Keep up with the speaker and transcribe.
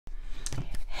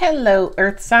Hello,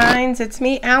 Earth signs. It's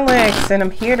me, Alex, and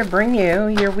I'm here to bring you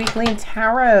your weekly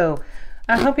tarot.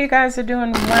 I hope you guys are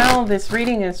doing well. This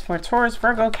reading is for Taurus,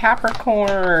 Virgo,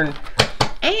 Capricorn.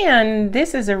 And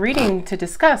this is a reading to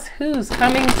discuss who's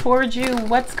coming towards you,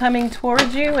 what's coming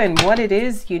towards you, and what it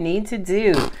is you need to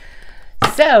do.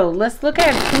 So let's look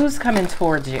at who's coming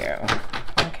towards you.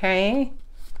 Okay.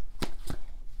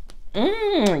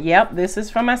 Yep, this is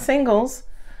for my singles.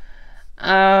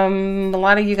 A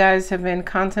lot of you guys have been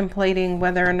contemplating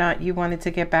whether or not you wanted to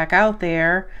get back out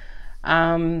there.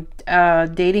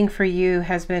 Dating for you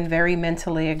has been very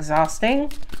mentally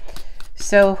exhausting.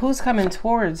 So who's coming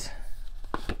towards?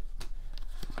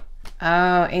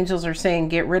 Angels are saying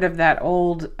get rid of that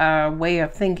old way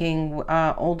of thinking,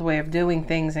 old way of doing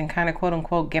things, and kind of quote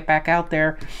unquote get back out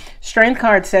there. Strength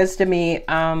card says to me,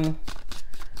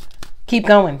 keep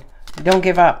going. Don't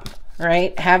give up,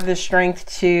 right? Have the strength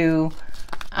to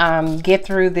get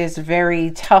through this very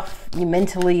tough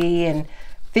mentally and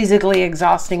physically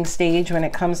exhausting stage when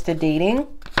it comes to dating.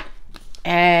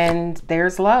 And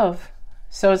there's love.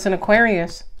 So it's an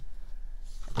Aquarius.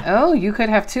 Oh, you could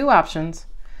have two options.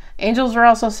 Angels are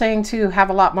also saying to have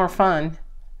a lot more fun.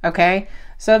 Okay.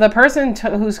 So the person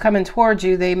who's coming towards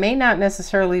you, they may not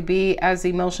necessarily be as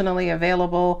emotionally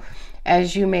available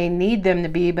as you may need them to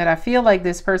be, but I feel like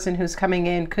this person who's coming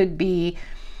in could be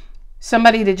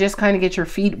somebody to just kind of get your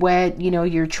feet wet, you know,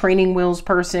 your training wheels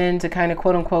person to kind of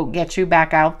quote unquote get you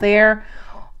back out there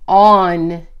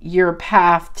on your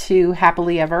path to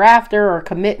happily ever after or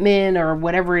commitment or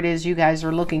whatever it is you guys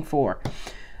are looking for.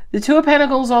 The Two of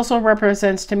Pentacles also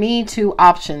represents to me two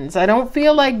options. I don't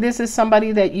feel like this is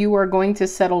somebody that you are going to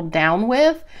settle down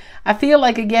with. I feel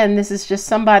like, again, this is just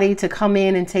somebody to come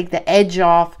in and take the edge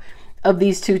off of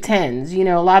these two tens. You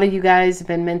know, a lot of you guys have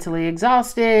been mentally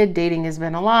exhausted. Dating has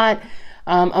been a lot.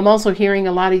 I'm also hearing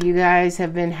a lot of you guys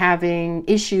have been having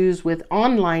issues with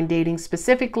online dating,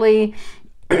 specifically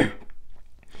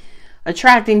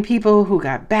attracting people who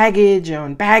got baggage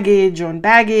on baggage on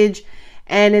baggage.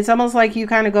 And it's almost like you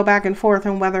kind of go back and forth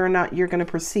on whether or not you're going to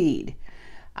proceed.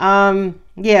 Yeah,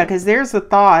 because there's a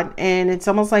thought, and it's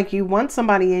almost like you want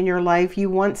somebody in your life.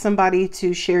 You want somebody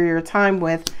to share your time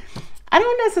with. I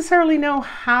don't necessarily know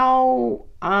how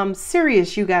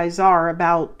serious you guys are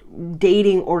about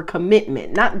dating or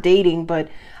commitment. Not dating, but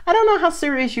I don't know how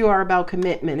serious you are about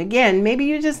commitment. Again, maybe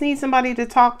you just need somebody to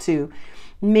talk to.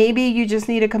 Maybe you just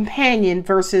need a companion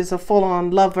versus a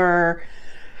full-on lover,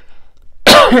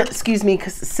 excuse me,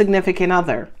 significant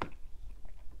other.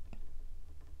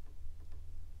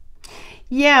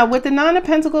 Yeah, with the Nine of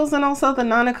Pentacles and also the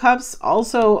Nine of Cups,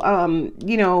 also,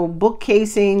 you know,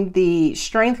 bookcasing the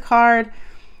Strength card.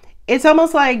 It's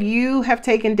almost like you have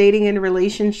taken dating and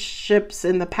relationships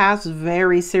in the past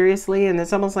very seriously. And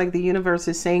it's almost like the universe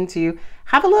is saying to you,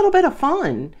 have a little bit of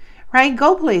fun, right?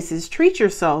 Go places, treat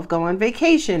yourself, go on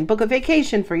vacation, book a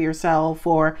vacation for yourself,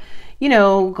 or, you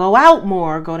know, go out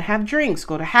more, go to have drinks,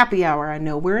 go to happy hour. I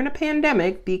know we're in a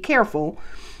pandemic, be careful.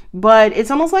 But it's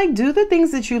almost like do the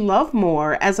things that you love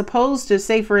more, as opposed to,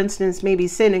 say, for instance, maybe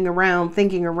sitting around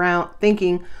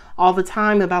thinking all the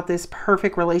time about this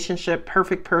perfect relationship,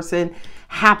 perfect person,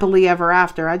 happily ever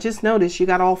after. I just noticed you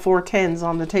got all four tens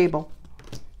on the table,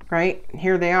 right?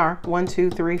 Here they are. 1,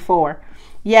 2, 3, 4.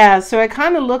 Yeah. So it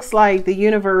kind of looks like the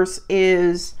universe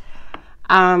is,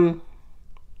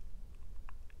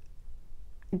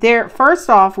 there. First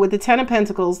off, with the Ten of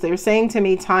Pentacles, they're saying to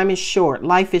me, time is short.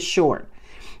 Life is short.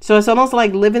 So it's almost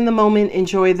like live in the moment,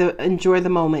 enjoy the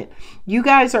moment. You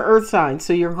guys are earth signs,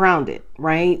 so you're grounded,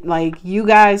 right? Like you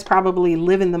guys probably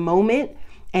live in the moment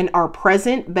and are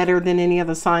present better than any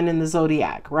other sign in the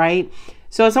zodiac, right?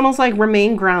 So it's almost like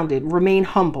remain grounded, remain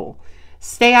humble,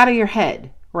 stay out of your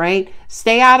head, right?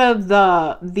 Stay out of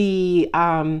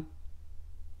the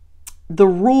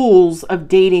rules of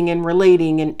dating and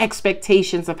relating and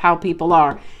expectations of how people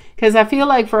are. Because I feel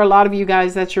like for a lot of you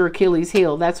guys, that's your Achilles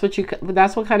heel. That's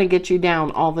what kind of gets you down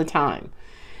all the time.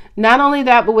 Not only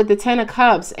that, but with the Ten of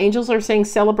Cups, angels are saying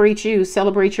celebrate you,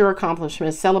 celebrate your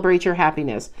accomplishments, celebrate your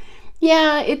happiness.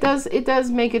 Yeah, it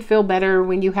does make it feel better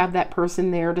when you have that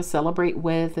person there to celebrate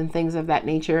with and things of that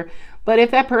nature. But if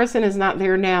that person is not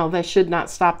there now, that should not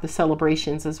stop the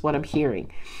celebrations, is what I'm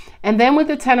hearing. And then with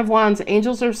the Ten of Wands,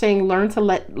 angels are saying learn to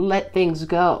let things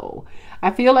go. I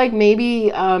feel like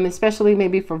maybe, especially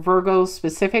maybe for Virgos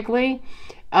specifically,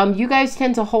 you guys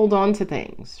tend to hold on to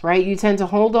things, right? You tend to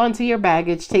hold on to your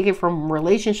baggage, take it from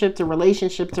relationship to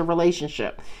relationship to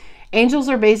relationship. Angels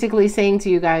are basically saying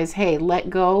to you guys, hey, let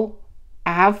go,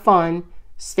 have fun,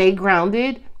 stay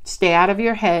grounded, stay out of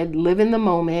your head, live in the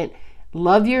moment,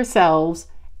 love yourselves,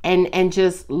 and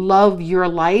just love your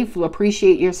life,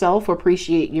 appreciate yourself,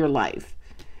 appreciate your life.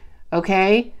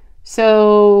 Okay?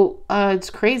 So it's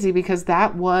crazy because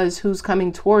that was who's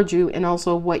coming towards you and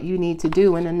also what you need to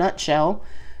do in a nutshell.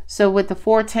 So with the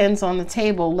 4 10s on the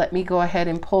table, let me go ahead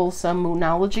and pull some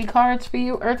Moonology cards for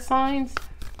you, Earth signs,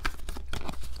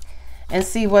 and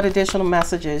see what additional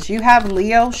messages. You have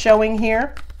Leo showing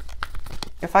here.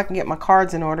 If I can get my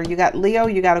cards in order. You got Leo,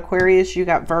 you got Aquarius, you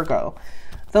got Virgo.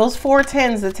 Those 4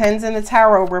 10s, the 10s in the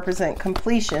tarot, represent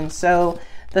completion. So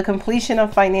the completion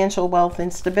of financial wealth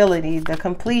and stability, the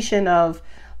completion of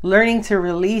learning to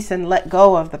release and let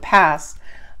go of the past,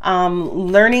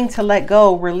 learning to let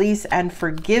go, release, and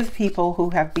forgive people who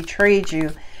have betrayed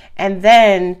you. And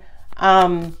then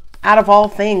out of all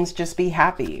things, just be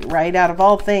happy, right? Out of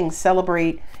all things,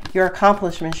 celebrate your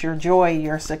accomplishments, your joy,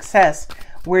 your success,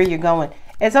 where you're going.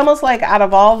 It's almost like out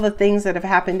of all the things that have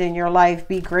happened in your life,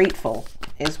 be grateful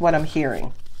is what I'm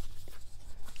hearing.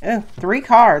 Oh, 3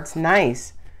 cards.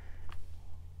 Nice.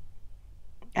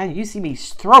 And you see me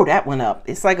throw that one up.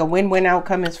 It's like a win-win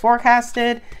outcome is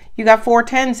forecasted. You got 4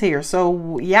 10s here.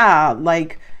 So yeah,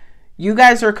 like you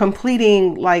guys are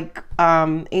completing, like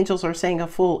angels are saying, a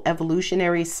full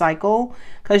evolutionary cycle,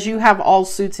 because you have all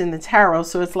suits in the tarot.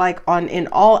 So it's like in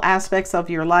all aspects of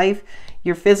your life,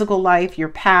 your physical life, your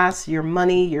past, your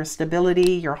money, your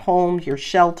stability, your home, your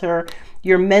shelter,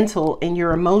 your mental, and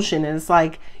your emotion. And it's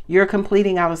like you're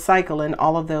completing out a cycle in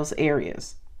all of those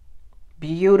areas.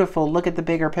 Beautiful. Look at the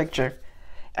bigger picture.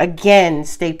 Again,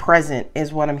 stay present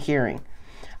is what I'm hearing.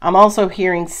 I'm also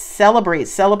hearing celebrate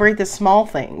the small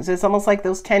things. It's almost like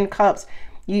those 10 cups.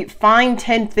 You find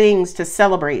 10 things to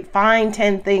celebrate. Find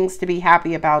 10 things to be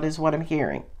happy about is what I'm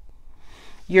hearing.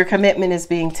 Your commitment is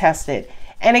being tested.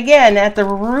 And again, at the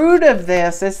root of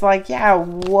this, it's like, yeah,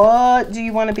 what do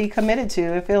you want to be committed to?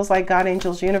 It feels like God,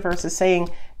 angels, universe is saying,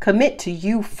 commit to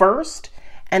you first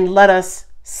and let us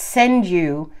send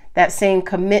you that same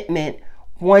commitment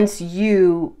once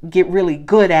you get really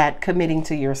good at committing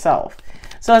to yourself.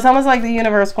 So it's almost like the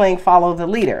universe playing follow the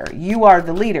leader. You are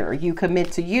the leader. You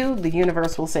commit to you. The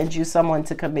universe will send you someone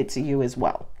to commit to you as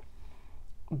well.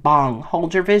 Bong.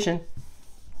 Hold your vision,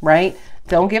 right?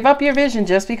 Don't give up your vision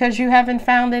just because you haven't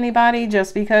found anybody,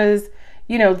 just because,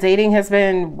 you know, dating has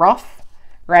been rough,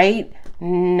 right?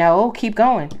 No, keep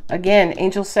going. Again,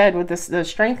 angel said with the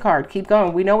strength card, keep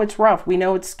going. We know it's rough. We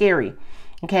know it's scary.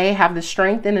 Okay, have the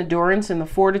strength and endurance and the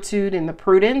fortitude and the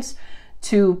prudence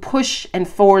to push and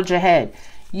forge ahead.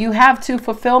 You have 2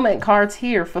 fulfillment cards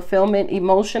here. Fulfillment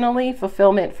emotionally,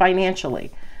 fulfillment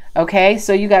financially. Okay,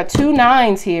 so you got 2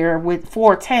 9s here with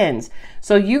 4 10s.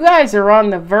 So you guys are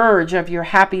on the verge of your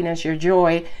happiness, your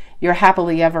joy, your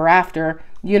happily ever after.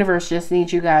 Universe just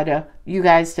needs you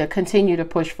guys to continue to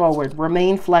push forward.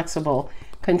 Remain flexible.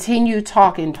 Continue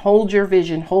talking. Hold your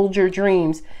vision. Hold your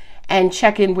dreams. And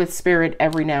check in with spirit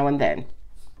every now and then.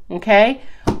 Okay?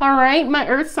 All right, my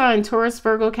earth sign, Taurus,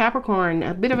 Virgo, Capricorn.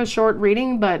 A bit of a short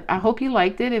reading, but I hope you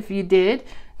liked it. If you did,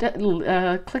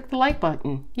 click the like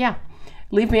button. Yeah.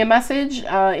 Leave me a message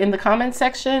in the comment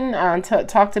section.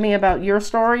 Talk to me about your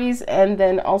stories. And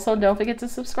then also don't forget to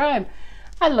subscribe.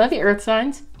 I love you, earth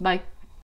signs. Bye.